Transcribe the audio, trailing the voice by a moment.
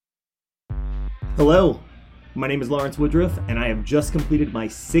Hello, my name is Lawrence Woodruff, and I have just completed my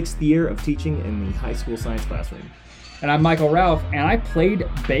 6th year of teaching in the high school science classroom. And I'm Michael Ralph, and I played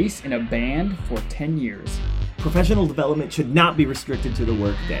bass in a band for 10 years. Professional development should not be restricted to the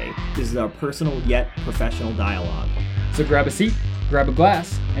workday. This is our personal yet professional dialogue. So grab a seat, grab a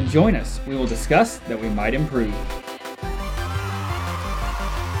glass, and join us. We will discuss that we might improve.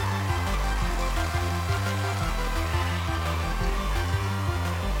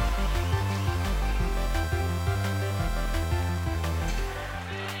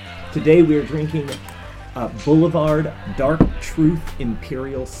 Today we are drinking Boulevard Dark Truth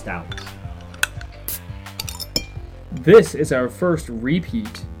Imperial Stout. This is our first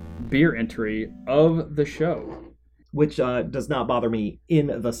repeat beer entry of the show. Which does not bother me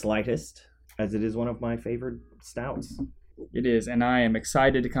in the slightest, as it is one of my favorite stouts. It is, and I am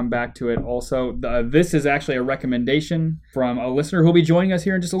excited to come back to it also. This is actually a recommendation from a listener who will be joining us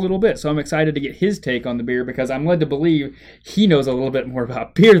here in just a little bit, so I'm excited to get his take on the beer because I'm led to believe he knows a little bit more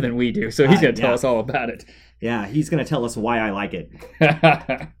about beer than we do, so he's going to tell us all about it. Yeah, he's going to tell us why I like it.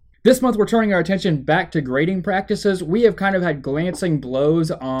 This month, we're turning our attention back to grading practices. We have kind of had glancing blows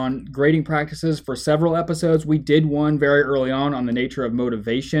on grading practices for several episodes. We did one very early on the nature of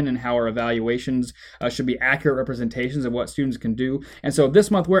motivation and how our evaluations should be accurate representations of what students can do. And so this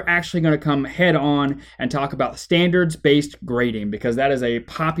month, we're actually going to come head on and talk about standards-based grading because that is a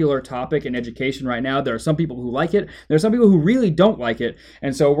popular topic in education right now. There are some people who like it. There are some people who really don't like it.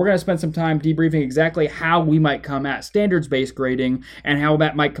 And so we're going to spend some time debriefing exactly how we might come at standards-based grading and how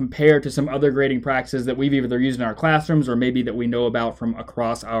that might compare to some other grading practices that we've either used in our classrooms or maybe that we know about from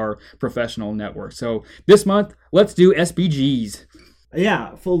across our professional network. So this month, let's do SBGs.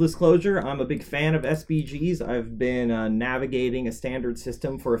 Yeah, full disclosure, I'm a big fan of SBGs. I've been navigating a standard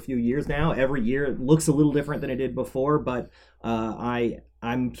system for a few years now. Every year it looks a little different than it did before, but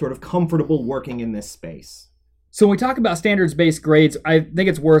I'm sort of comfortable working in this space. So when we talk about standards-based grades, I think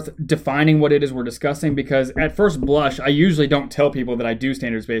it's worth defining what it is we're discussing because at first blush, I usually don't tell people that I do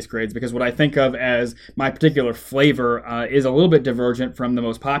standards-based grades because what I think of as my particular flavor is a little bit divergent from the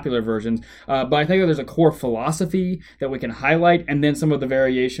most popular versions. But I think that there's a core philosophy that we can highlight and then some of the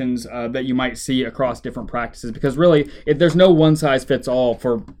variations that you might see across different practices because really, there's no one-size-fits-all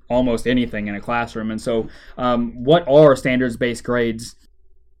for almost anything in a classroom. And so what are standards-based grades?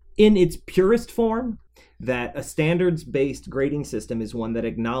 In its purest form, that a standards-based grading system is one that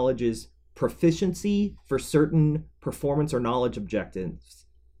acknowledges proficiency for certain performance or knowledge objectives,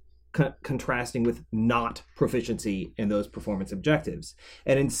 contrasting with not proficiency in those performance objectives.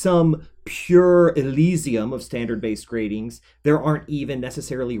 And in some pure elysium of standard-based gradings, there aren't even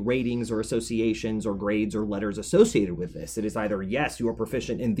necessarily ratings or associations or grades or letters associated with this. It is either, yes, you are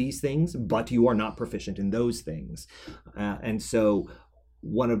proficient in these things, but you are not proficient in those things. And so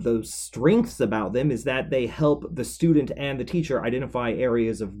one of those strengths about them is that they help the student and the teacher identify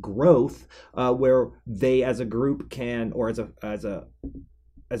areas of growth where they as a group can, or as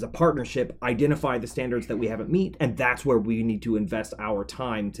a partnership, identify the standards that we haven't met, and that's where we need to invest our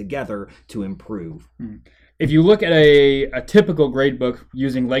time together to improve. If you look at a typical grade book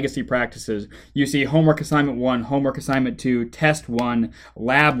using legacy practices, you see homework assignment 1, homework assignment 2, test 1,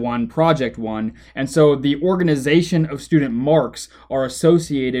 lab 1, project 1. And so the organization of student marks are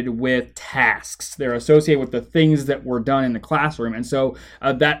associated with tasks. They're associated with the things that were done in the classroom. And so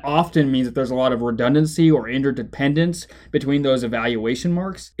that often means that there's a lot of redundancy or interdependence between those evaluation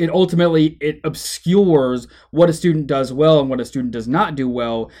marks. It obscures what a student does well and what a student does not do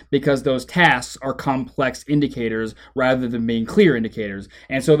well because those tasks are complex indicators rather than being clear indicators.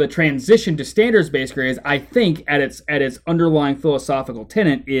 And so the transition to standards-based grades, I think at its underlying philosophical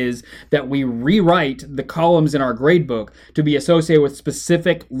tenet is that we rewrite the columns in our grade book to be associated with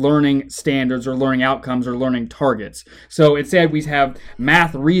specific learning standards or learning outcomes or learning targets. So instead we have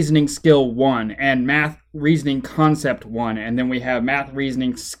math reasoning skill 1 and math reasoning concept 1, and then we have math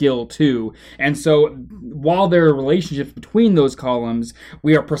reasoning skill 2. And so while there are relationships between those columns,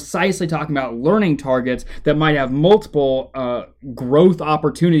 we are precisely talking about learning targets that might have multiple growth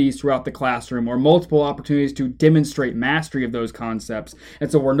opportunities throughout the classroom or multiple opportunities to demonstrate mastery of those concepts. And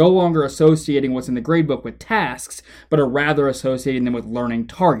so we're no longer associating what's in the gradebook with tasks, but are rather associating them with learning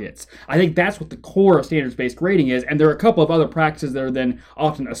targets. I think that's what the core of standards-based grading is, and there are a couple of other practices that are then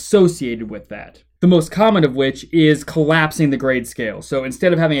often associated with that. The most common of which is collapsing the grade scale. So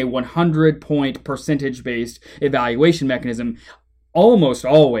instead of having a 100-point percentage-based evaluation mechanism, almost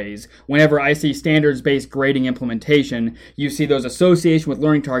always, whenever I see standards-based grading implementation, you see those association with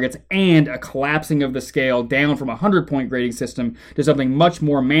learning targets and a collapsing of the scale down from a 100-point grading system to something much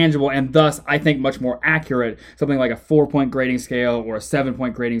more manageable and thus, I think, much more accurate, something like a 4-point grading scale or a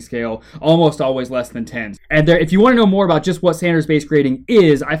 7-point grading scale, almost always less than 10. And there, if you want to know more about just what standards-based grading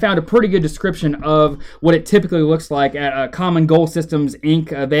is, I found a pretty good description of what it typically looks like at Common Goal Systems,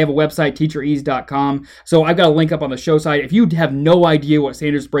 Inc. They have a website, teacherease.com. So I've got a link up on the show site. If you have no idea what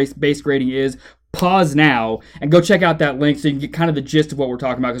standards-based grading is, pause now and go check out that link so you can get kind of the gist of what we're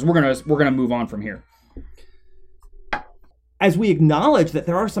talking about, because we're gonna move on from here. As we acknowledge that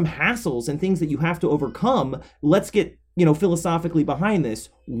there are some hassles and things that you have to overcome, let's get philosophically behind this.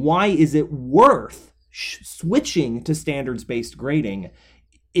 Why is it worth switching to standards-based grading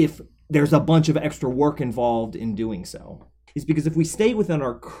if there's a bunch of extra work involved in doing so? Is because if we stay within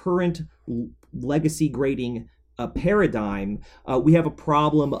our current legacy grading paradigm, we have a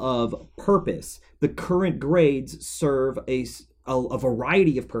problem of purpose. The current grades serve a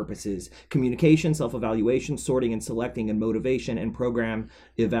variety of purposes: communication, self-evaluation, sorting and selecting, and motivation and program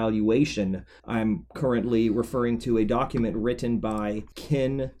evaluation. I'm currently referring to a document written by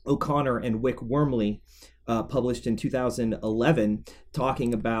Ken O'Connor and Wick Wormley, published in 2011,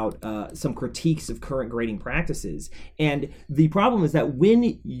 talking about some critiques of current grading practices. And the problem is that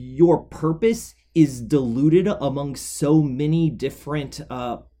when your purpose is diluted among so many different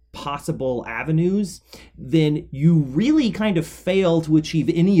possible avenues, then you really kind of fail to achieve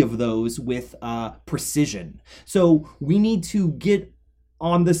any of those with precision. So we need to get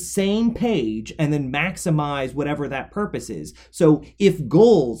on the same page and then maximize whatever that purpose is. So if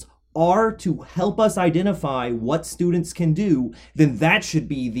goals are to help us identify what students can do, then that should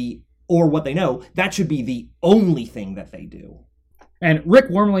be what they know, that should be the only thing that they do. And Rick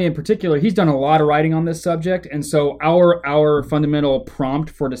Wormley in particular, he's done a lot of writing on this subject, and so our fundamental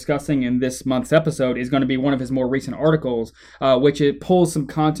prompt for discussing in this month's episode is going to be one of his more recent articles, which it pulls some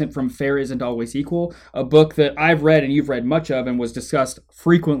content from Fair Isn't Always Equal, a book that I've read and you've read much of and was discussed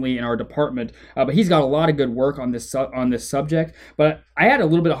frequently in our department. But he's got a lot of good work on this subject. But I had a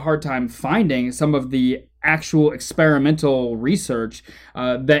little bit of a hard time finding some of the actual experimental research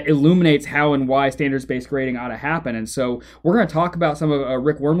that illuminates how and why standards-based grading ought to happen. And so we're going to talk about some of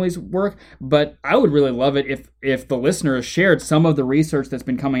Rick Wormley's work, but I would really love it if the listeners shared some of the research that's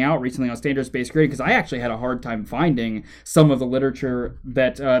been coming out recently on standards-based grading, because I actually had a hard time finding some of the literature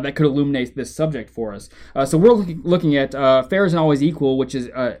that could illuminate this subject for us. So we're looking at Fair Isn't Always Equal, which is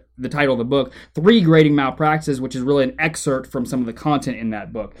the title of the book, 3 Grading Malpractices, which is really an excerpt from some of the content in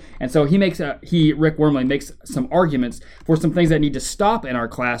that book. And so Rick Wormley makes some arguments for some things that need to stop in our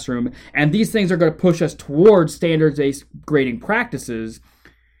classroom, and these things are going to push us towards standards-based grading practices.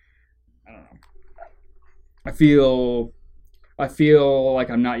 I don't know. I feel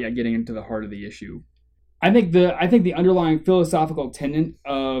like I'm not yet getting into the heart of the issue. I think the underlying philosophical tenet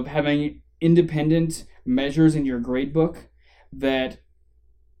of having independent measures in your grade book that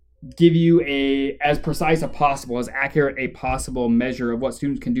give you as precise as possible, as accurate a possible measure of what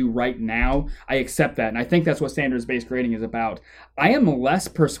students can do right now, I accept that. And I think that's what standards-based grading is about. I am less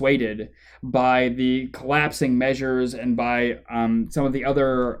persuaded by the collapsing measures and by some of the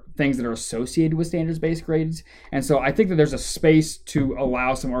other things that are associated with standards-based grades. And so I think that there's a space to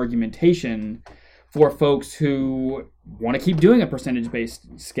allow some argumentation for folks who want to keep doing a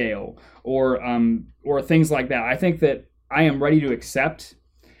percentage-based scale or things like that. I think that I am ready to accept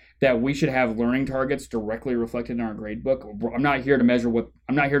that we should have learning targets directly reflected in our grade book. I'm not here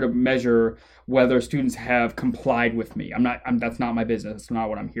to measure whether students have complied with me. That's not my business. That's not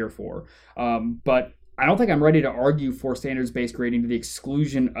what I'm here for. But I don't think I'm ready to argue for standards-based grading to the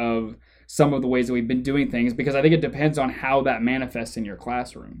exclusion of some of the ways that we've been doing things, because I think it depends on how that manifests in your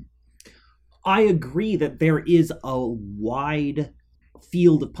classroom. I agree that there is a wide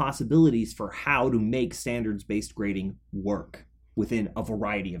field of possibilities for how to make standards-based grading work within a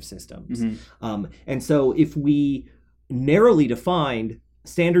variety of systems. Mm-hmm. And so if we narrowly defined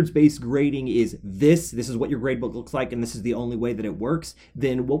standards-based grading is this is what your gradebook looks like, and this is the only way that it works,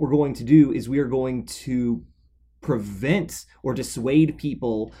 then what we're going to do is we are going to prevent or dissuade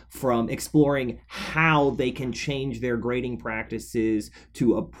people from exploring how they can change their grading practices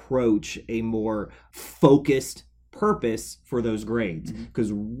to approach a more focused purpose for those grades. Because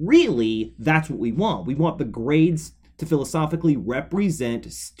really, that's what we want. We want the grades to philosophically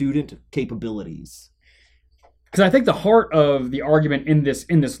represent student capabilities. Because I think the heart of the argument in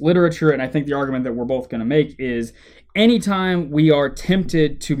this literature, and I think the argument that we're both going to make, is anytime we are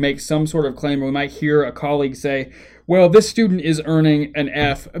tempted to make some sort of claim, we might hear a colleague say, well, this student is earning an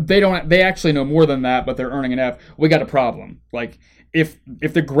F. They actually know more than that, but they're earning an F. We got a problem. Like, if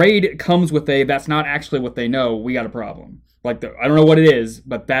the grade comes with that's not actually what they know, we got a problem. Like I don't know what it is,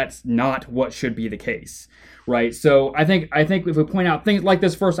 but that's not what should be the case, right? So I think if we point out things like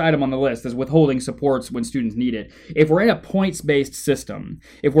this first item on the list is withholding supports when students need it. If we're in a points-based system,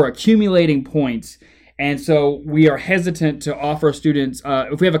 if we're accumulating points, and so we are hesitant to offer students,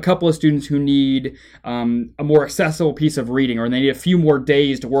 if we have a couple of students who need a more accessible piece of reading, or they need a few more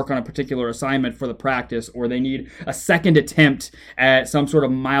days to work on a particular assignment for the practice, or they need a second attempt at some sort of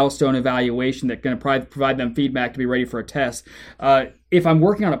milestone evaluation that's going to provide them feedback to be ready for a test. If I'm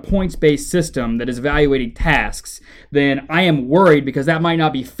working on a points-based system that is evaluating tasks, then I am worried because that might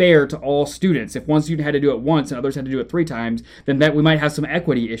not be fair to all students. If one student had to do it once and others had to do it 3 times, then that we might have some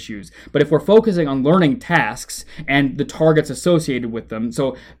equity issues. But if we're focusing on learning tasks and the targets associated with them,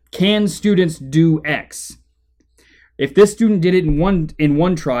 so can students do X? If this student did it in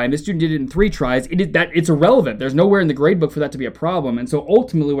one try and this student did it in 3 tries, it's irrelevant. There's nowhere in the gradebook for that to be a problem. And so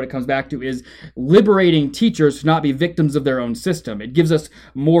ultimately what it comes back to is liberating teachers to not be victims of their own system. It gives us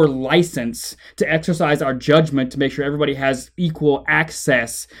more license to exercise our judgment to make sure everybody has equal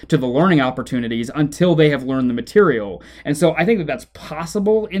access to the learning opportunities until they have learned the material. And so I think that that's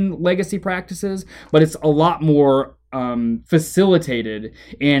possible in legacy practices, but it's a lot more facilitated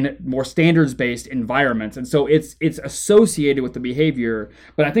in more standards-based environments, and so it's associated with the behavior.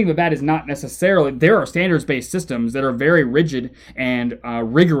 But I think that is not necessarily. There are standards-based systems that are very rigid and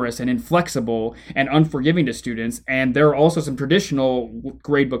rigorous and inflexible and unforgiving to students, and there are also some traditional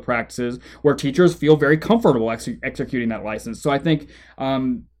gradebook practices where teachers feel very comfortable executing that license. So I think.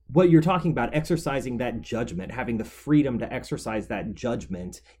 What you're talking about, exercising that judgment, having the freedom to exercise that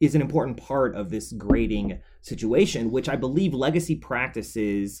judgment, is an important part of this grading situation, which I believe legacy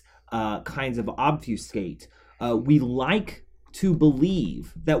practices kinds of obfuscate. We like to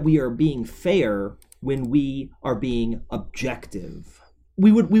believe that we are being fair when we are being objective.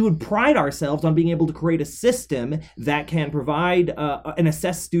 We would pride ourselves on being able to create a system that can provide and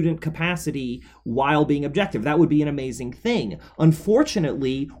assess student capacity while being objective. That would be an amazing thing.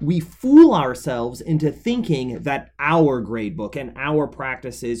 Unfortunately, we fool ourselves into thinking that our gradebook and our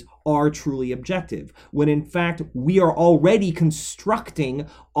practices are truly objective, when in fact we are already constructing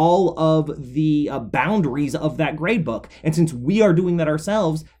all of the boundaries of that gradebook. And since we are doing that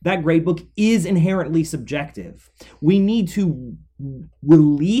ourselves, that gradebook is inherently subjective. We need to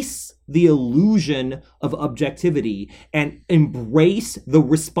release the illusion of objectivity and embrace the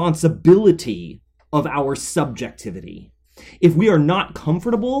responsibility of our subjectivity. If we are not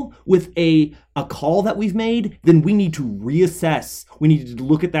comfortable with a call that we've made, then we need to reassess. We need to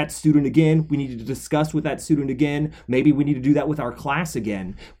look at that student again. We need to discuss with that student again. Maybe we need to do that with our class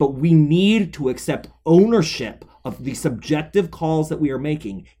again. But we need to accept ownership of the subjective calls that we are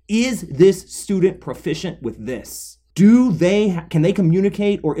making. Is this student proficient with this? Can they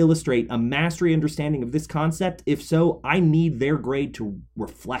communicate or illustrate a mastery understanding of this concept? If so, I need their grade to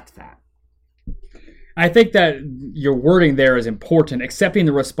reflect that. I think that your wording there is important, accepting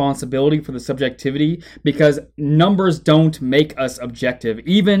the responsibility for the subjectivity, because numbers don't make us objective.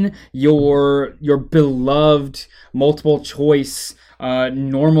 Even your beloved multiple choice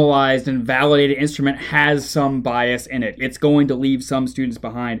normalized and validated instrument has some bias in it. It's going to leave some students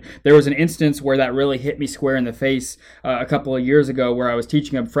behind. There was an instance where that really hit me square in the face a couple of years ago, where I was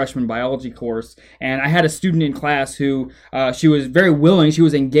teaching a freshman biology course, and I had a student in class who she was very willing, she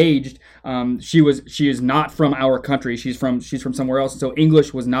was engaged. She is not from our country. She's from somewhere else. So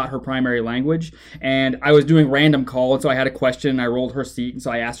English was not her primary language. And I was doing random call, and so I had a question, and I rolled her seat, and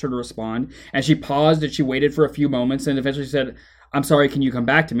so I asked her to respond. And she paused, and she waited for a few moments, and eventually said, "I'm sorry, can you come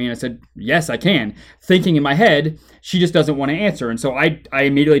back to me?" And I said, "Yes, I can." Thinking in my head, she just doesn't want to answer. And so I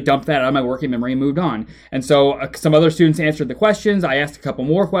immediately dumped that out of my working memory and moved on. And so some other students answered the questions. I asked a couple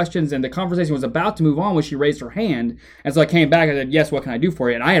more questions, and the conversation was about to move on when she raised her hand. And so I came back, I said, "Yes, what can I do for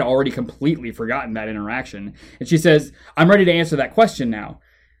you?" And I had already completely forgotten that interaction. And she says, "I'm ready to answer that question now."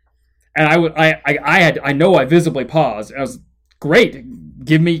 And I visibly paused. I was, "Great,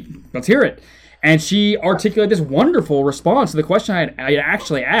 let's hear it." And she articulated this wonderful response to the question I had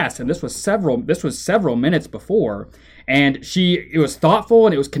actually asked, and this was several minutes before. And it was thoughtful,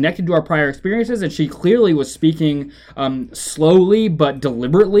 and it was connected to our prior experiences, and she clearly was speaking slowly but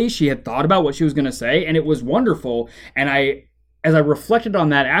deliberately. She had thought about what she was going to say, and it was wonderful. And as I reflected on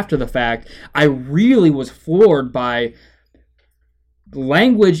that after the fact, I really was floored by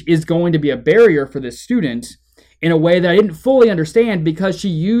language is going to be a barrier for this student in a way that I didn't fully understand, because she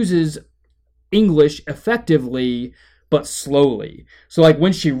uses English effectively but slowly. So like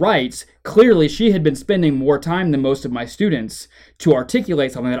when she writes, clearly she had been spending more time than most of my students to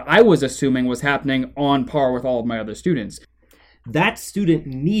articulate something that I was assuming was happening on par with all of my other students. that student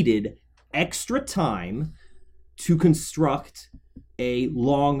needed extra time to construct a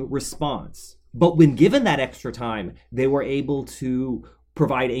long response. But when given that extra time, they were able to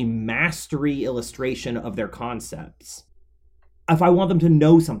provide a mastery illustration of their concepts. If I want them to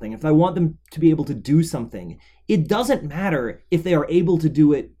know something, if I want them to be able to do something, it doesn't matter if they are able to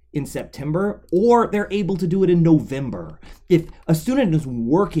do it in September or they're able to do it in November. If a student is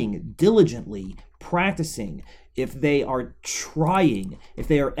working diligently, practicing, if they are trying, if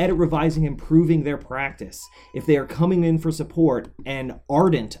they are edit, revising, improving their practice, if they are coming in for support and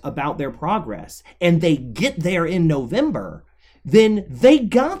ardent about their progress, and they get there in November, then they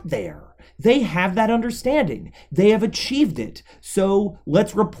got there. They have that understanding. They have achieved it. So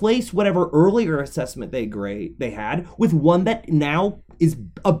let's replace whatever earlier assessment they had with one that now is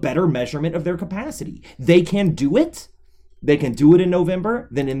a better measurement of their capacity. They can do it. They can do it in November.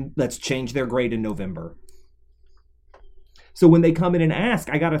 Let's change their grade in November. So when they come in and ask,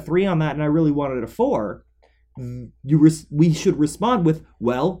 I got a 3 on that and I really wanted a 4, we should respond with,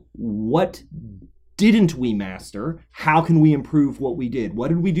 well, what didn't we master? How can we improve what we did? What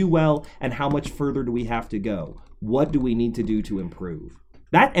did we do well? And how much further do we have to go? What do we need to do to improve?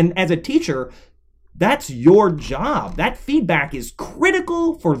 That, and as a teacher, that's your job. That feedback is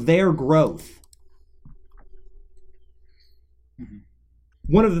critical for their growth. Mm-hmm.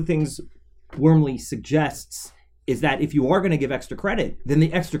 One of the things Wormley suggests is that if you are going to give extra credit, then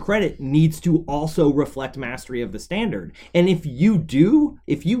the extra credit needs to also reflect mastery of the standard. And if you do,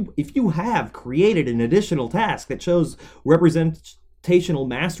 if you have created an additional task that shows representational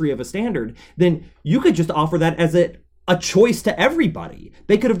mastery of a standard, then you could just offer that as a choice to everybody.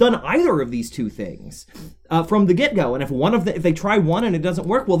 They could have done either of these two things from the get-go. And if they try one and it doesn't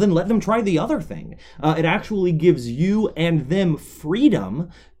work, well, then let them try the other thing. It actually gives you and them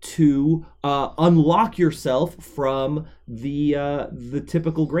freedom to unlock yourself from the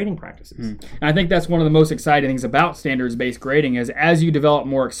typical grading practices. And I think that's one of the most exciting things about standards-based grading is as you develop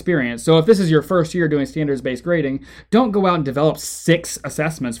more experience. So if this is your first year doing standards-based grading, don't go out and develop 6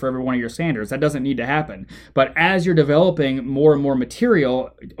 assessments for every one of your standards. That doesn't need to happen. But as you're developing more and more material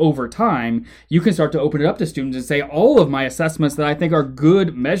over time, you can start to open it up to students and say, all of my assessments that I think are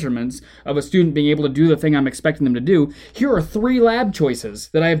good measurements of a student being able to do the thing I'm expecting them to do, here are 3 lab choices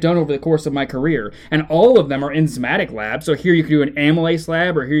that I have done over the course of my career. And all of them are enzymatic labs. So here you can do an amylase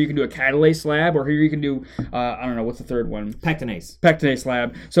lab, or here you can do a catalase lab, or here you can do, I don't know, what's the third one? Pectinase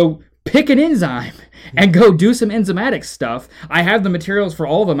lab. So pick an enzyme and go do some enzymatic stuff. I have the materials for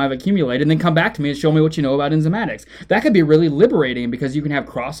all of them I've accumulated, and then come back to me and show me what you know about enzymatics. That could be really liberating because you can have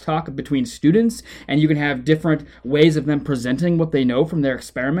crosstalk between students and you can have different ways of them presenting what they know from their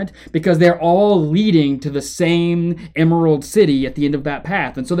experiment because they're all leading to the same emerald city at the end of that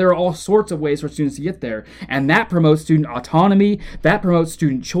path. And so there are all sorts of ways for students to get there. And that promotes student autonomy, that promotes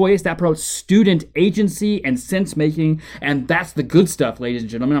student choice, that promotes student agency and sense making, and that's the good stuff, ladies and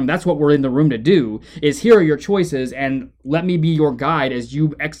gentlemen. That's what we're in the room to do, is here are your choices and let me be your guide as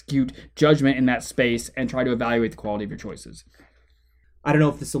you execute judgment in that space and try to evaluate the quality of your choices. I don't know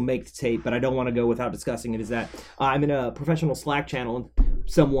if this will make the tape, but I don't want to go without discussing it, is that I'm in a professional Slack channel and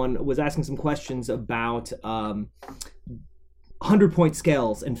someone was asking some questions about 100-point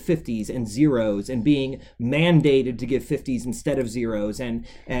scales and 50s and zeros and being mandated to give 50s instead of zeros and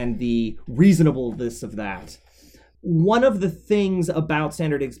the reasonableness of that. One of the things about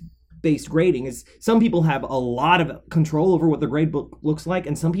standard-based grading is some people have a lot of control over what their grade book looks like,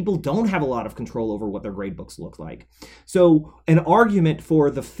 and some people don't have a lot of control over what their grade books look like. So an argument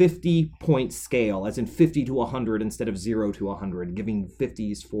for the 50-point scale, as in 50 to 100 instead of 0 to 100, giving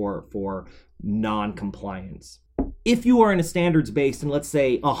 50s for non-compliance. If you are in a standards-based, and let's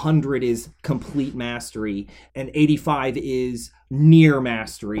say 100 is complete mastery, and 85 is near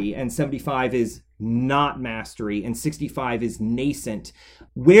mastery, and 75 is not mastery, and 65 is nascent,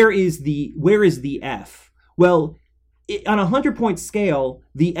 where is the F? Well, on a 100-point scale,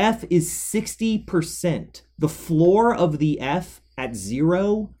 the F is 60%. The floor of the F at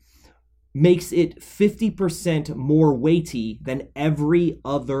 0 makes it 50% more weighty than every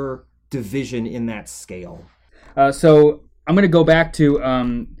other division in that scale. So I'm going to go back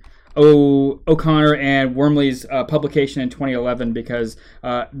to O'Connor and Wormley's publication in 2011 because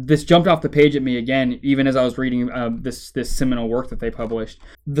this jumped off the page at me again, even as I was reading this seminal work that they published.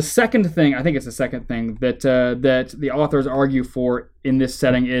 The second thing, I think it's the second thing that the authors argue for in this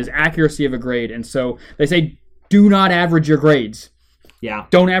setting is accuracy of a grade. And so they say, do not average your grades. Yeah.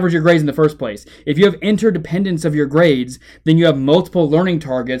 Don't average your grades in the first place. If you have interdependence of your grades, then you have multiple learning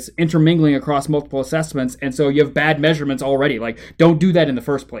targets intermingling across multiple assessments, and so you have bad measurements already. Like, don't do that in the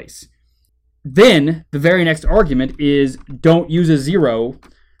first place. then the very next argument is don't use a 0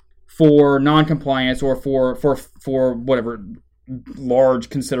 for non-compliance or for whatever large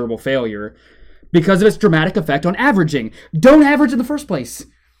considerable failure because of its dramatic effect on averaging. Don't average in the first place.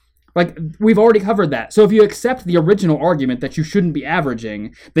 Like, we've already covered that. So if you accept the original argument that you shouldn't be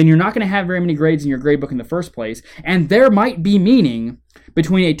averaging, then you're not going to have very many grades in your gradebook in the first place, and there might be meaning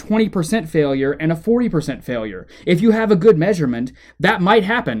between a 20% failure and a 40% failure. If you have a good measurement, that might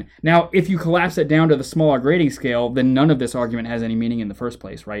happen. Now, if you collapse it down to the smaller grading scale, then none of this argument has any meaning in the first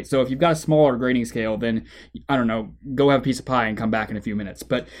place, right? So if you've got a smaller grading scale, then, I don't know, go have a piece of pie and come back in a few minutes.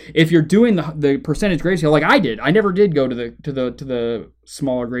 But if you're doing the percentage grading scale, like I did, I never did go to the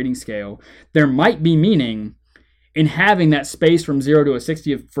smaller grading scale, there might be meaning in having that space from 0 to a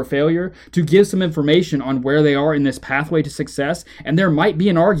 60 for failure to give some information on where they are in this pathway to success. And there might be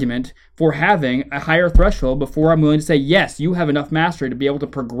an argument for having a higher threshold before I'm willing to say, yes, you have enough mastery to be able to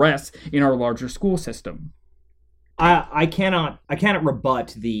progress in our larger school system. I cannot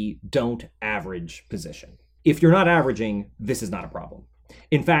rebut the don't average position. If you're not averaging, this is not a problem.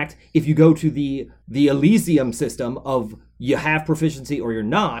 In fact, if you go to the Elysium system of you have proficiency or you're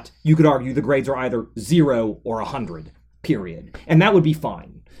not, you could argue the grades are either 0 or 100, period. And that would be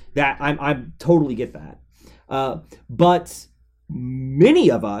fine. That I totally get that. But many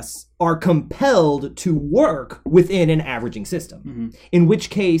of us are compelled to work within an averaging system, in which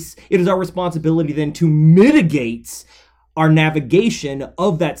case it is our responsibility then to mitigate our navigation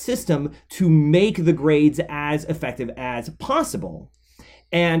of that system to make the grades as effective as possible.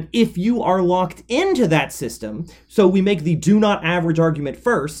 And if you are locked into that system, so we make the do not average argument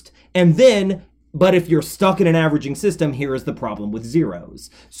first, and then, but if you're stuck in an averaging system, here is the problem with zeros.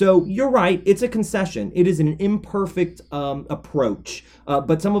 So you're right, it's a concession. It is an imperfect approach,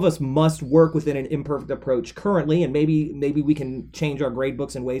 but some of us must work within an imperfect approach currently, and maybe we can change our grade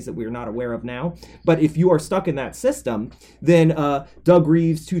books in ways that we're not aware of now. But if you are stuck in that system, then Doug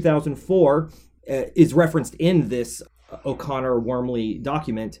Reeves' 2004 is referenced in this O'Connor-Wormley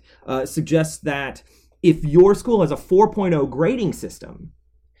document, suggests that if your school has a 4.0 grading system,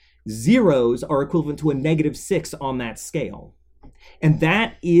 zeros are equivalent to a -6 on that scale. And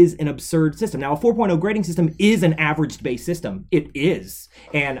that is an absurd system. Now, a 4.0 grading system is an average-based system. It is.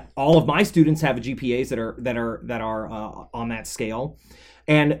 And all of my students have GPAs that are on that scale.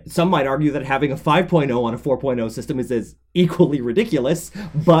 And some might argue that having a 5.0 on a 4.0 system is as equally ridiculous,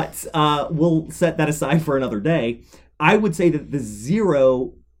 but we'll set that aside for another day. I would say that the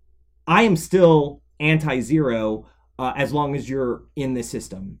 0, I am still anti-0 as long as you're in this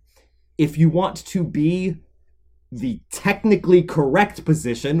system. If you want to be the technically correct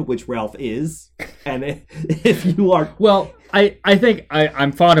position, which Ralph is, and if you are... Well, I think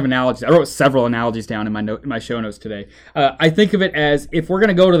I'm fond of analogies. I wrote several analogies down in my show notes today. I think of it as if we're going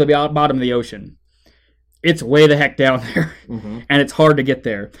to go to the bottom of the ocean, it's way the heck down there, and it's hard to get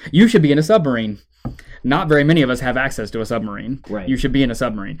there. You should be in a submarine. Not very many of us have access to a submarine. Right. You should be in a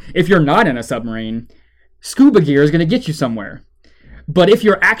submarine. If you're not in a submarine, scuba gear is going to get you somewhere. But if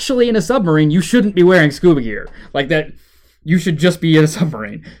you're actually in a submarine, you shouldn't be wearing scuba gear. Like that, you should just be in a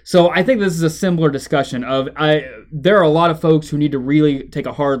submarine. So I think this is a similar discussion of there are a lot of folks who need to really take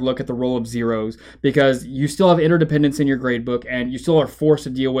a hard look at the role of zeros because you still have interdependence in your gradebook and you still are forced to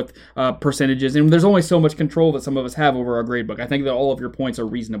deal with percentages. And there's only so much control that some of us have over our gradebook. I think that all of your points are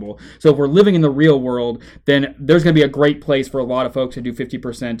reasonable. So if we're living in the real world, then there's going to be a great place for a lot of folks to do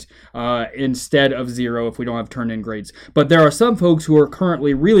 50% instead of 0 if we don't have turned in grades. But there are some folks who are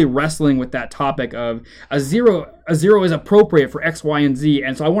currently really wrestling with that topic of a zero is appropriate for X, Y, and Z.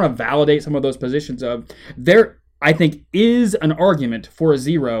 And so I want to validate some of those positions of there, I think, is an argument for a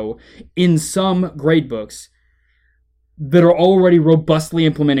 0 in some grade books that are already robustly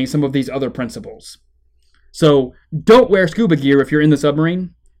implementing some of these other principles. So don't wear scuba gear if you're in the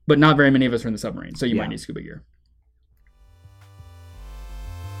submarine, but not very many of us are in the submarine. So you might need scuba gear.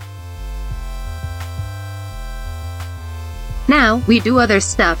 Now we do other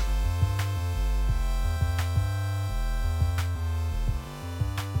stuff.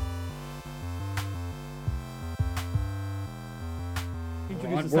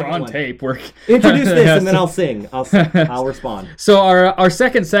 We're on tape. Introduce this and then I'll sing. I'll respond. So our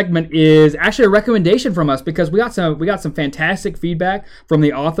second segment is actually a recommendation from us because we got some fantastic feedback from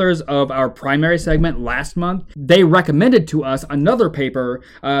the authors of our primary segment last month. They recommended to us another paper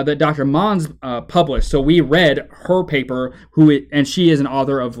that Dr. Mons published. So we read her paper, and she is an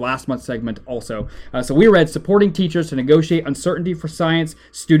author of last month's segment also. So we read Supporting Teachers to Negotiate Uncertainty for Science,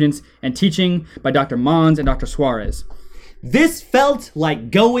 Students, and Teaching by Dr. Mons and Dr. Suarez. This felt like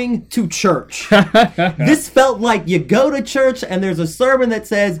going to church. This felt like you go to church and there's a sermon that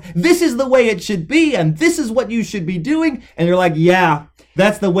says, this is the way it should be and this is what you should be doing. And you're like, yeah,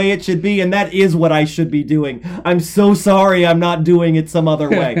 that's the way it should be and that is what I should be doing. I'm so sorry I'm not doing it some other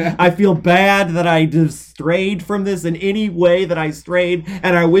way. I feel bad that I just strayed from this in any way that I strayed,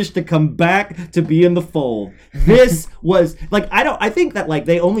 and I wish to come back to be in the fold. This was like, I think that like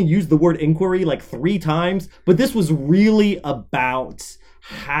they only used the word inquiry like 3 times, but this was really about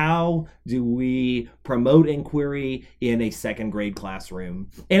how do we promote inquiry in a second grade classroom?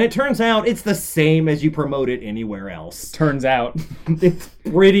 And it turns out it's the same as you promote it anywhere else. Turns out. It's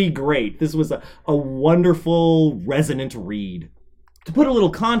pretty great. This was a wonderful, resonant read. To put a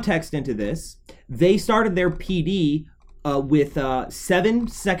little context into this, they started their PD with 7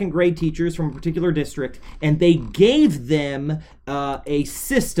 second grade teachers from a particular district, and they gave them a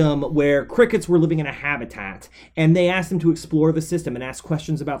system where crickets were living in a habitat, and they asked them to explore the system and ask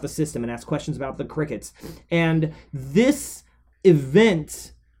questions about the system and ask questions about the crickets. And this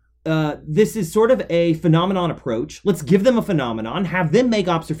event, this is sort of a phenomenon approach. Let's give them a phenomenon, have them make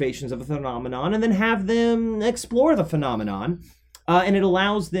observations of the phenomenon, and then have them explore the phenomenon. And it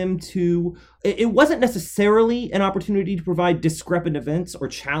allows them to, it wasn't necessarily an opportunity to provide discrepant events or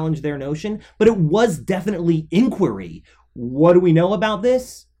challenge their notion, but it was definitely inquiry. What do we know about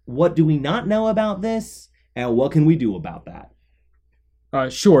this? What do we not know about this? And what can we do about that?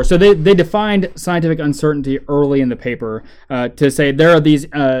 Sure. So they defined scientific uncertainty early in the paper to say there are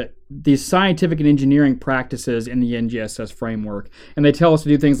these scientific and engineering practices in the NGSS framework, and they tell us to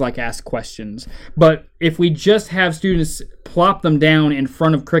do things like ask questions. But if we just have students plop them down in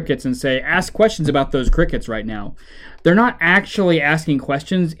front of crickets and say, ask questions about those crickets right now, they're not actually asking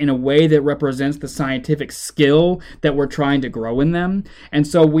questions in a way that represents the scientific skill that we're trying to grow in them. And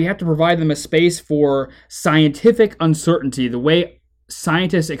so we have to provide them a space for scientific uncertainty, the way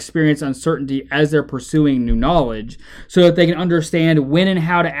scientists experience uncertainty as they're pursuing new knowledge, so that they can understand when and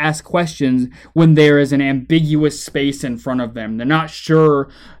how to ask questions when there is an ambiguous space in front of them. They're not sure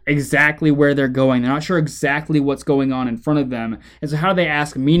exactly where they're going. They're not sure exactly what's going on in front of them. And so how do they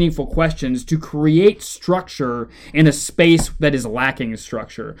ask meaningful questions to create structure in a space that is lacking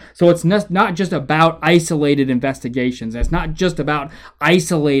structure? So it's not just about isolated investigations. It's not just about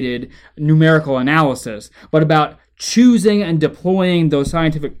isolated numerical analysis, but about choosing and deploying those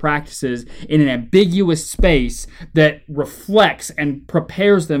scientific practices in an ambiguous space that reflects and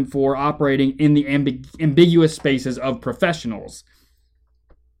prepares them for operating in the ambiguous spaces of professionals.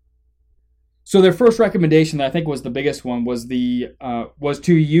 So their first recommendation, that I think was the biggest one, was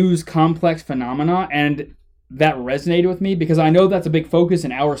to use complex phenomena, and that resonated with me because I know that's a big focus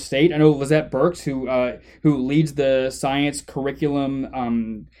in our state. I know Lizette Burks, who leads the science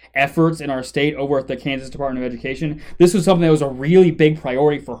curriculum efforts in our state over at the Kansas Department of Education. This was something that was a really big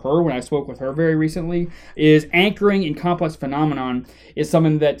priority for her when I spoke with her very recently, is anchoring in complex phenomenon is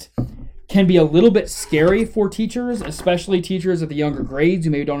something that can be a little bit scary for teachers, especially teachers at the younger grades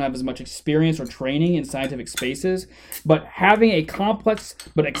who maybe don't have as much experience or training in scientific spaces. But having a complex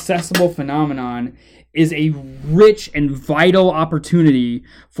but accessible phenomenon is a rich and vital opportunity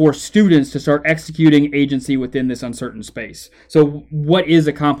for students to start executing agency within this uncertain space. So what is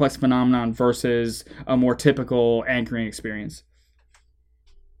a complex phenomenon versus a more typical anchoring experience?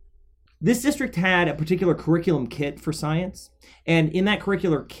 This district had a particular curriculum kit for science, and in that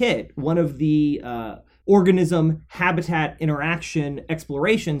curricular kit, one of the organism habitat interaction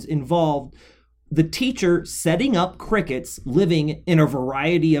explorations involved the teacher setting up crickets living in a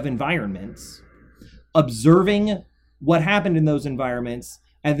variety of environments, observing what happened in those environments,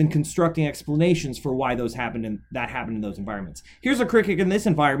 and then constructing explanations for why that happened in those environments. Here's a cricket in this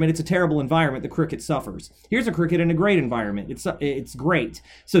environment. It's a terrible environment. The cricket suffers. Here's a cricket in a great environment. It's great.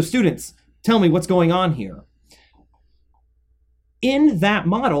 So students, tell me what's going on here. In that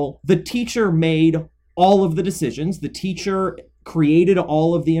model, the teacher made all of the decisions. The teacher created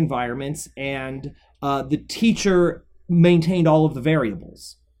all of the environments, and the teacher maintained all of the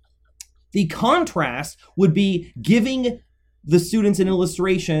variables. The contrast would be giving the students an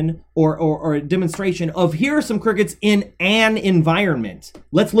illustration or a demonstration of here are some crickets in an environment.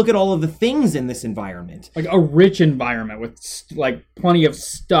 Let's look at all of the things in this environment. Like a rich environment with like plenty of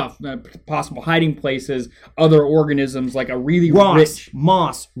stuff, possible hiding places, other organisms, like a really rich...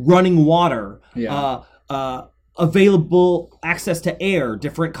 moss, running water, available access to air,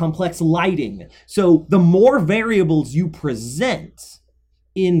 different complex lighting. So the more variables you present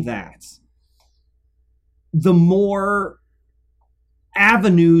in that, the more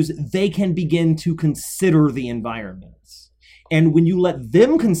avenues they can begin to consider the environments. And when you let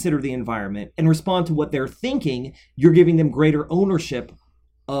them consider the environment and respond to what they're thinking, you're giving them greater ownership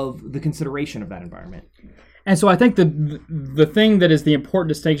of the consideration of that environment. And so I think the thing that is the important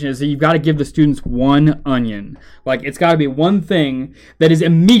distinction is that you've got to give the students one onion. Like, it's got to be one thing that is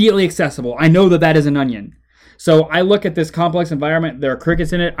immediately accessible. I know that is an onion. So I look at this complex environment, there are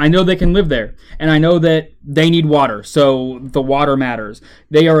crickets in it, I know they can live there, and I know that they need water, so the water matters.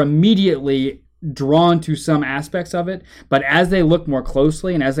 They are immediately drawn to some aspects of it, but as they look more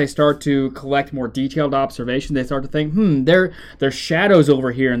closely and as they start to collect more detailed observation, they start to think, there's shadows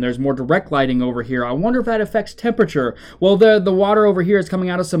over here and there's more direct lighting over here. I wonder if that affects temperature. Well, the water over here is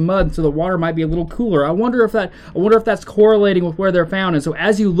coming out of some mud, so the water might be a little cooler. I wonder if that's correlating with where they're found. And so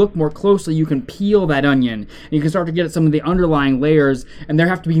as you look more closely, you can peel that onion and you can start to get at some of the underlying layers, and there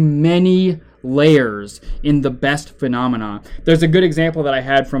have to be many layers in the best phenomena. There's a good example that I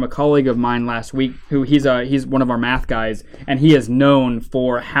had from a colleague of mine last week, who he's one of our math guys, and he is known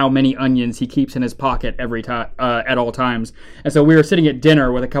for how many onions he keeps in his pocket every time at all times. And so we were sitting at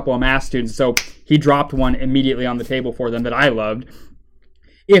dinner with a couple of math students, so he dropped one immediately on the table for them that I loved.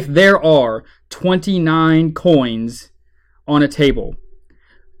 If there are 29 coins on a table,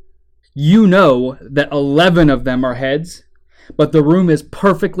 you know that 11 of them are heads, but the room is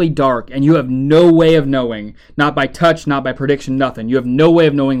perfectly dark and you have no way of knowing, not by touch, not by prediction, nothing. You have no way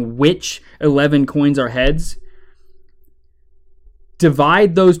of knowing which 11 coins are heads.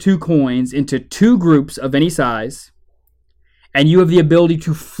 Divide those 2 coins into 2 groups of any size, and you have the ability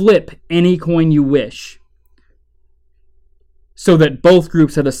to flip any coin you wish so that both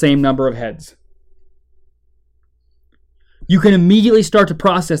groups have the same number of heads. You can immediately start to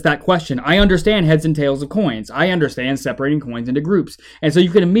process that question. I understand heads and tails of coins. I understand separating coins into groups. And so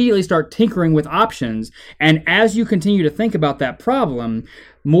you can immediately start tinkering with options. And as you continue to think about that problem,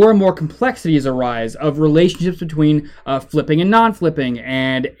 more and more complexities arise of relationships between flipping and non-flipping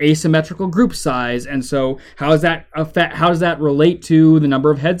and asymmetrical group size. And so how does that relate to the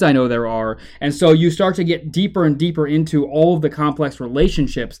number of heads I know there are? And so you start to get deeper and deeper into all of the complex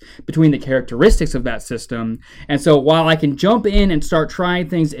relationships between the characteristics of that system. And so while I can jump in and start trying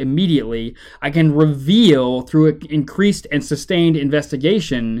things immediately, I can reveal through increased and sustained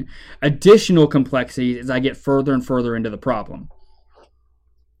investigation additional complexities as I get further and further into the problem.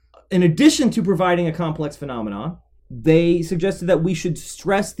 In addition to providing a complex phenomenon, they suggested that we should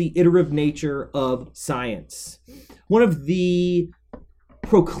stress the iterative nature of science. One of the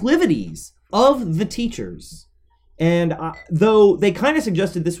proclivities of the teachers, and though they kind of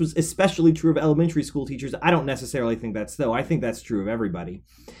suggested this was especially true of elementary school teachers, I don't necessarily think that's so. I think that's true of everybody,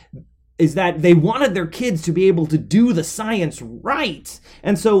 is that they wanted their kids to be able to do the science right.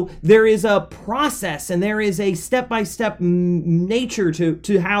 And so there is a process and there is a step-by-step nature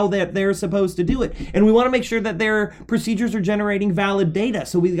to how that they're supposed to do it. And we want to make sure that their procedures are generating valid data.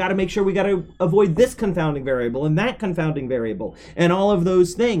 So we got to make sure we got to avoid this confounding variable and that confounding variable and all of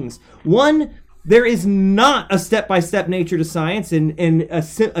those things. There is not a step-by-step nature to science, and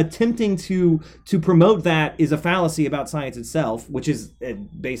attempting to promote that is a fallacy about science itself, which is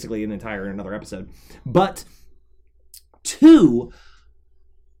basically another episode. But 2,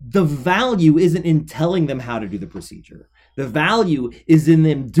 the value isn't in telling them how to do the procedure. The value is in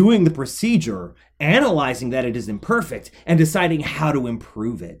them doing the procedure, analyzing that it is imperfect, and deciding how to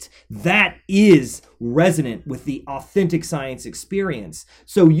improve it. That is resonant with the authentic science experience.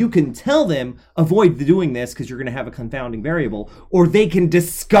 So you can tell them, avoid doing this because you're going to have a confounding variable, or they can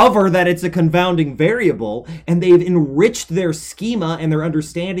discover that it's a confounding variable, and they've enriched their schema and their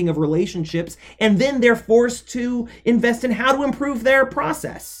understanding of relationships, and then they're forced to invest in how to improve their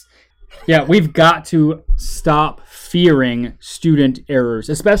process. Yeah, we've got to stop fearing student errors,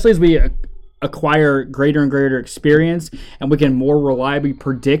 especially as we acquire greater and greater experience and we can more reliably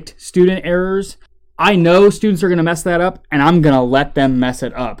predict student errors. I know students are going to mess that up, and I'm going to let them mess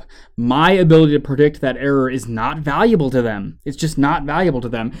it up. My ability to predict that error is not valuable to them. It's just not valuable to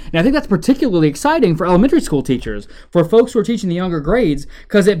them. And I think that's particularly exciting for elementary school teachers, for folks who are teaching the younger grades,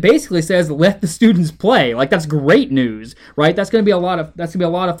 because it basically says let the students play. Like, that's great news, right? That's going to be a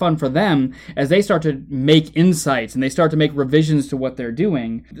lot of fun for them as they start to make insights and they start to make revisions to what they're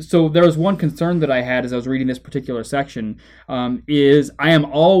doing. So there was one concern that I had as I was reading this particular section, is I am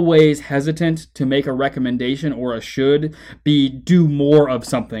always hesitant to make a recommendation or a should be do more of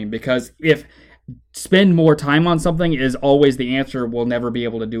something, because if spend more time on something is always the answer, we'll never be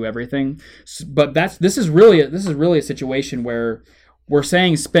able to do everything. But this is really a situation where we're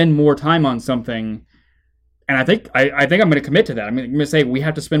saying spend more time on something, and I think I'm going to commit to that. I'm going to say we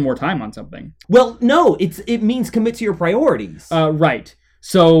have to spend more time on something. Well, no, it means commit to your priorities. Right.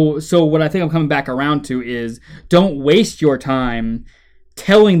 So what I think I'm coming back around to is don't waste your time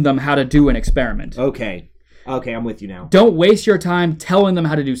telling them how to do an experiment. Okay, I'm with you now. Don't waste your time telling them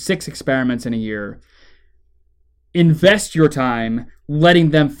how to do 6 experiments in a year. Invest your time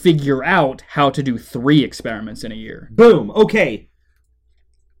letting them figure out how to do 3 experiments in a year. Boom. Okay.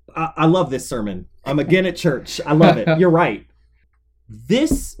 I love this sermon. I'm again at church. I love it. You're right.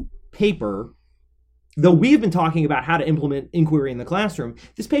 This paper, though we've been talking about how to implement inquiry in the classroom,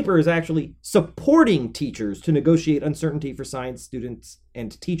 this paper is actually supporting teachers to negotiate uncertainty for science students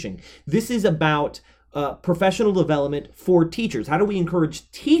and teaching. This is about professional development for teachers. How do we encourage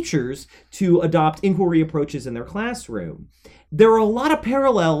teachers to adopt inquiry approaches in their classroom? There are a lot of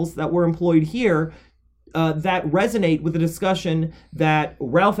parallels that were employed here that resonate with the discussion that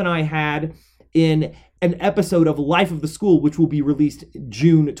Ralph and I had in an episode of Life of the School, which will be released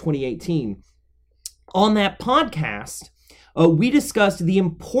June 2018. On that podcast, we discussed the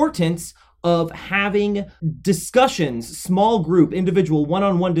importance of having discussions, small group, individual,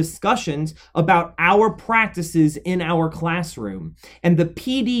 one-on-one discussions about our practices in our classroom. And the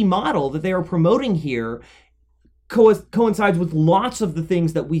PD model that they are promoting here coincides with lots of the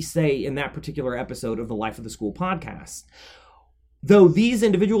things that we say in that particular episode of the Life of the School podcast. Though these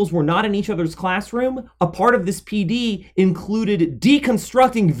individuals were not in each other's classroom, a part of this PD included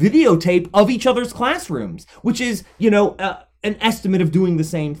deconstructing videotape of each other's classrooms, which is, an estimate of doing the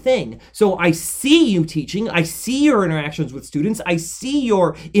same thing. So I see you teaching, I see your interactions with students, I see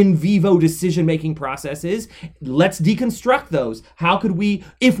your in vivo decision-making processes. Let's deconstruct those. How could we,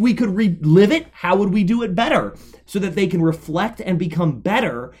 if we could relive it, how would we do it better? So that they can reflect and become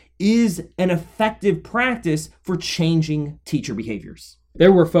better is an effective practice for changing teacher behaviors.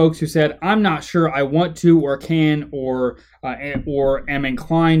 There were folks who said, I'm not sure I want to or can or am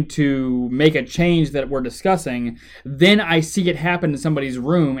inclined to make a change that we're discussing. Then I see it happen in somebody's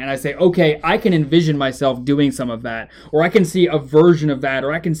room and I say, okay, I can envision myself doing some of that, or I can see a version of that,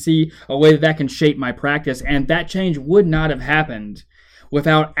 or I can see a way that can shape my practice. And that change would not have happened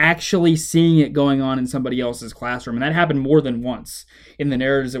without actually seeing it going on in somebody else's classroom. And that happened more than once in the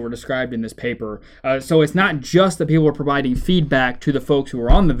narratives that were described in this paper. So it's not just that people are providing feedback to the folks who are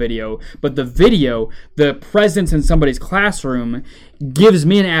on the video, but the video, the presence in somebody's classroom, gives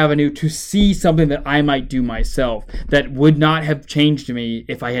me an avenue to see something that I might do myself that would not have changed me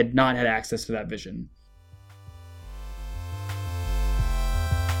if I had not had access to that vision.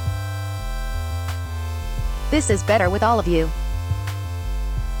 This is better with all of you.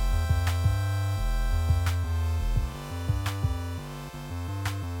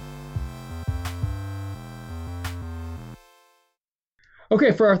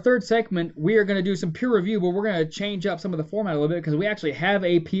 Okay, for our third segment, we are going to do some peer review, but we're going to change up some of the format a little bit because we actually have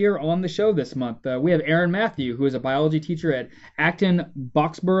a peer on the show this month. We have Aaron Matthew, who is a biology teacher at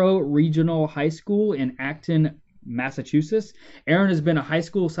Acton-Boxborough Regional High School in Acton, Massachusetts. Aaron has been a high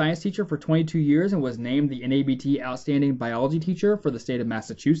school science teacher for 22 years and was named the NABT Outstanding Biology Teacher for the state of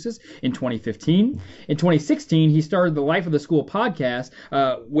Massachusetts in 2015. In 2016, he started the Life of the School podcast,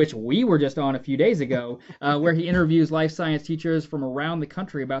 which we were just on a few days ago, where he interviews life science teachers from around the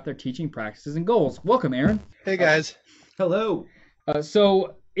country about their teaching practices and goals. Welcome, Aaron. Hey, guys. Hello.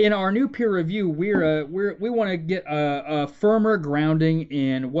 So in our new peer review, we want to get a firmer grounding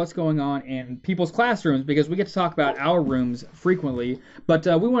in what's going on in people's classrooms because we get to talk about our rooms frequently, but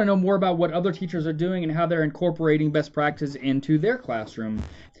we want to know more about what other teachers are doing and how they're incorporating best practices into their classroom.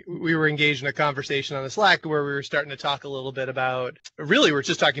 We were engaged in a conversation on the Slack where we were starting to talk a little bit about, really we're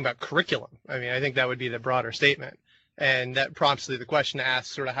just talking about curriculum. I mean, I think that would be the broader statement. And that prompts the question to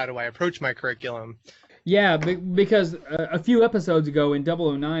ask sort of how do I approach my curriculum? Yeah, because a few episodes ago in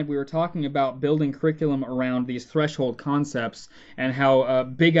 009, we were talking about building curriculum around these threshold concepts and how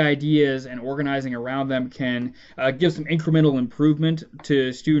big ideas and organizing around them can give some incremental improvement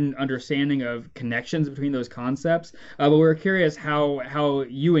to student understanding of connections between those concepts. But we were curious how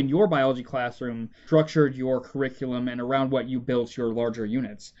you in your biology classroom structured your curriculum and around what you built your larger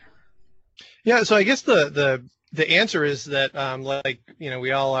units. Yeah, so I guess the answer is that,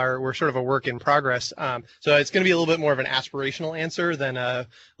 we're sort of a work in progress. So it's going to be a little bit more of an aspirational answer than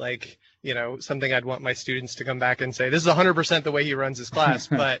something I'd want my students to come back and say, this is 100% the way he runs his class.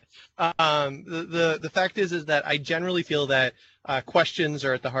 But the fact is that I generally feel that questions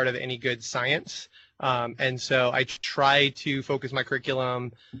are at the heart of any good science. And so I try to focus my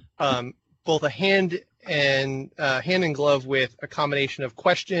curriculum both a hand in glove with a combination of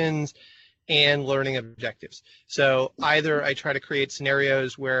questions and learning objectives. So either I try to create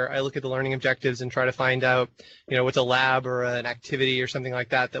scenarios where I look at the learning objectives and try to find out, what's a lab or an activity or something like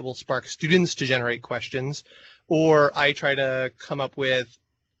that that will spark students to generate questions, or I try to come up with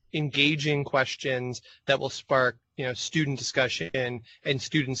engaging questions that will spark, student discussion and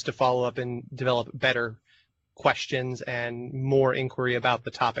students to follow up and develop better questions and more inquiry about the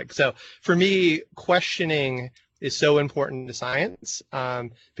topic. So for me, questioning is so important to science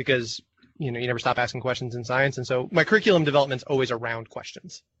because you never stop asking questions in science. And so my curriculum development is always around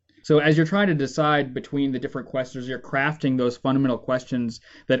questions. So as you're trying to decide between the different questions, you're crafting those fundamental questions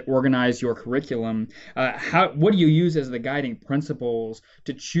that organize your curriculum. What do you use as the guiding principles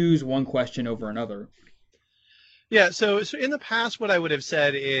to choose one question over another? Yeah, so in the past, what I would have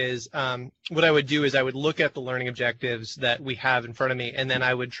said is, what I would do is I would look at the learning objectives that we have in front of me, and then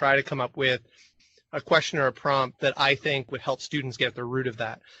I would try to come up with a question or a prompt that I think would help students get at the root of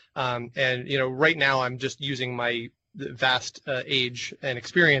that. Right now I'm just using my vast age and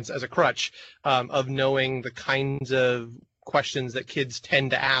experience as a crutch of knowing the kinds of questions that kids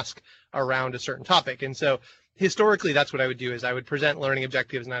tend to ask around a certain topic. And so historically, that's what I would do is I would present learning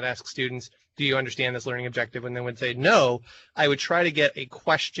objectives and I'd ask students, do you understand this learning objective? And then would say no. I would try to get a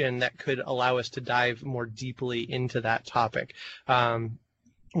question that could allow us to dive more deeply into that topic.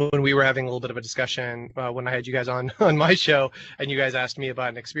 When we were having a little bit of a discussion when I had you guys on my show and you guys asked me about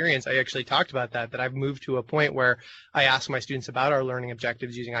an experience, I actually talked about that I've moved to a point where I ask my students about our learning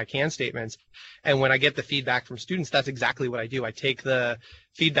objectives using I can statements. And when I get the feedback from students, that's exactly what I do. I take the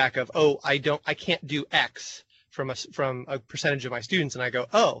feedback of, I can't do X from a percentage of my students, and I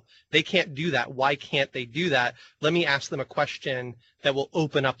go, they can't do that. Why can't they do that? Let me ask them a question that will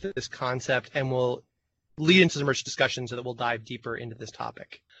open up this concept and will lead into some rich discussion so that we'll dive deeper into this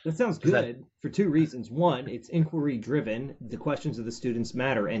topic. That sounds good for two reasons. One, it's inquiry driven. The questions of the students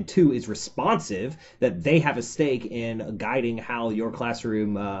matter. And two, is responsive, that they have a stake in guiding how your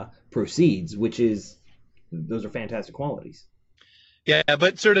classroom proceeds, those are fantastic qualities. Yeah,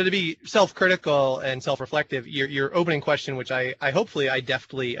 but sort of to be self-critical and self-reflective, your opening question, which I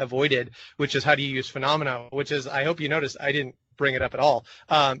deftly avoided, which is how do you use phenomena, which is, I hope you noticed, I didn't bring it up at all,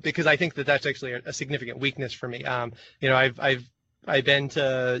 because I think that's actually a significant weakness for me. I've been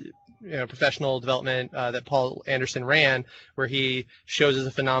to professional development that Paul Anderson ran, where he shows us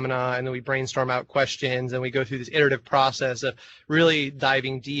a phenomena and then we brainstorm out questions and we go through this iterative process of really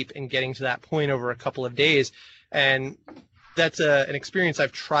diving deep and getting to that point over a couple of days. And that's an experience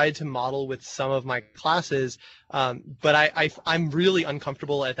I've tried to model with some of my classes, but I'm really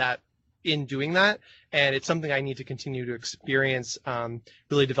uncomfortable at that in doing that, and it's something I need to continue to experience,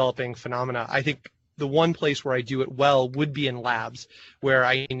 really developing phenomena. I think the one place where I do it well would be in labs, where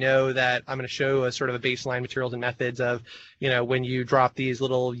I know that I'm going to show a sort of a baseline materials and methods of, when you drop these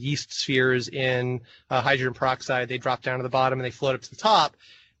little yeast spheres in hydrogen peroxide, they drop down to the bottom and they float up to the top.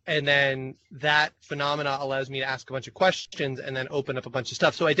 And then that phenomena allows me to ask a bunch of questions and then open up a bunch of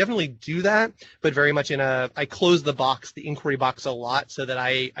stuff. So I definitely do that, but very much I close the inquiry box a lot so that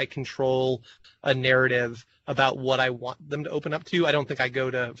I control a narrative about what I want them to open up to. I don't think I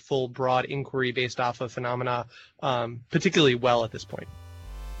go to full broad inquiry based off of phenomena particularly well at this point.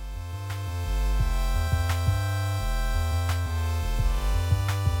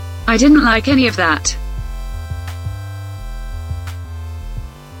 I didn't like any of that.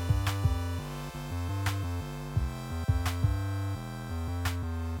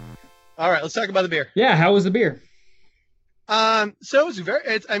 All right, let's talk about the beer. Yeah, how was the beer? So it's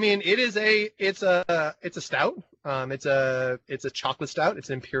it's a stout. It's a chocolate stout. It's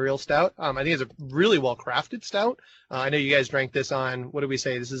an imperial stout. I think it's a really well crafted stout. I know you guys drank this on, what did we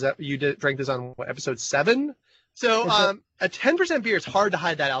say? Drank this on episode 7. So a 10% beer, it's hard to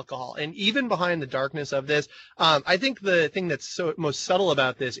hide that alcohol, and even behind the darkness of this, I think the thing that's most subtle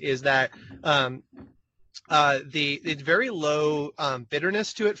about this is that it's very low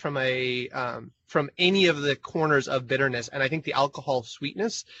bitterness to it from any of the corners of bitterness, and I think the alcohol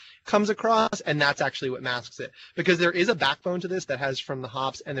sweetness comes across, and that's actually what masks it, because there is a backbone to this that has from the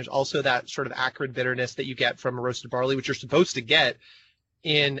hops, and there's also that sort of acrid bitterness that you get from roasted barley, which you're supposed to get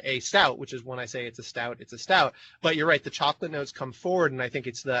in a stout, which is when I say it's a stout. But you're right, the chocolate notes come forward, and I think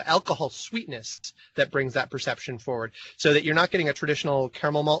it's the alcohol sweetness that brings that perception forward, so that you're not getting a traditional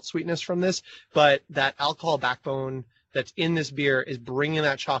caramel malt sweetness from this, but that alcohol backbone that's in this beer is bringing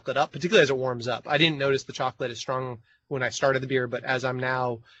that chocolate up, particularly as it warms up. I didn't notice the chocolate as strong when I started the beer, but as I'm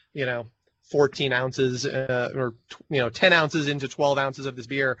now, 14 ounces or 10 ounces into 12 ounces of this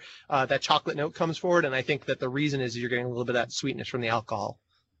beer, that chocolate note comes forward, and I think that the reason is you're getting a little bit of that sweetness from the alcohol.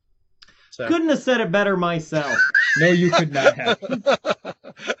 So. Couldn't have said it better myself. No, you could not have.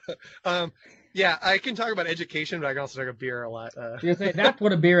 Yeah, I can talk about education, but I can also talk about beer a lot. That's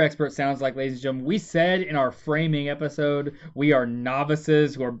what a beer expert sounds like, ladies and gentlemen. We said in our framing episode, we are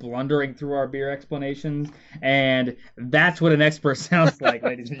novices who are blundering through our beer explanations, and that's what an expert sounds like,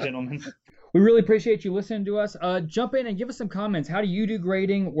 ladies and gentlemen. We really appreciate you listening to us. Jump in and give us some comments. How do you do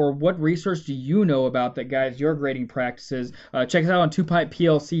grading, or what research do you know about that guides your grading practices? Check us out on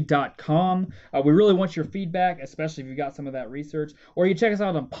twopinepplc.com. We really want your feedback, especially if you've got some of that research. Or you check us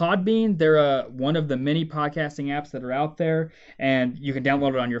out on Podbean. They're one of the many podcasting apps that are out there, and you can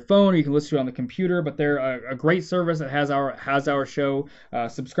download it on your phone or you can listen to it on the computer. But they're a great service that has our show.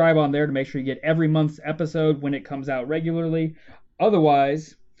 Subscribe on there to make sure you get every month's episode when it comes out regularly.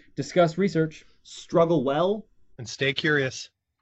 Otherwise, discuss research, struggle well, and stay curious.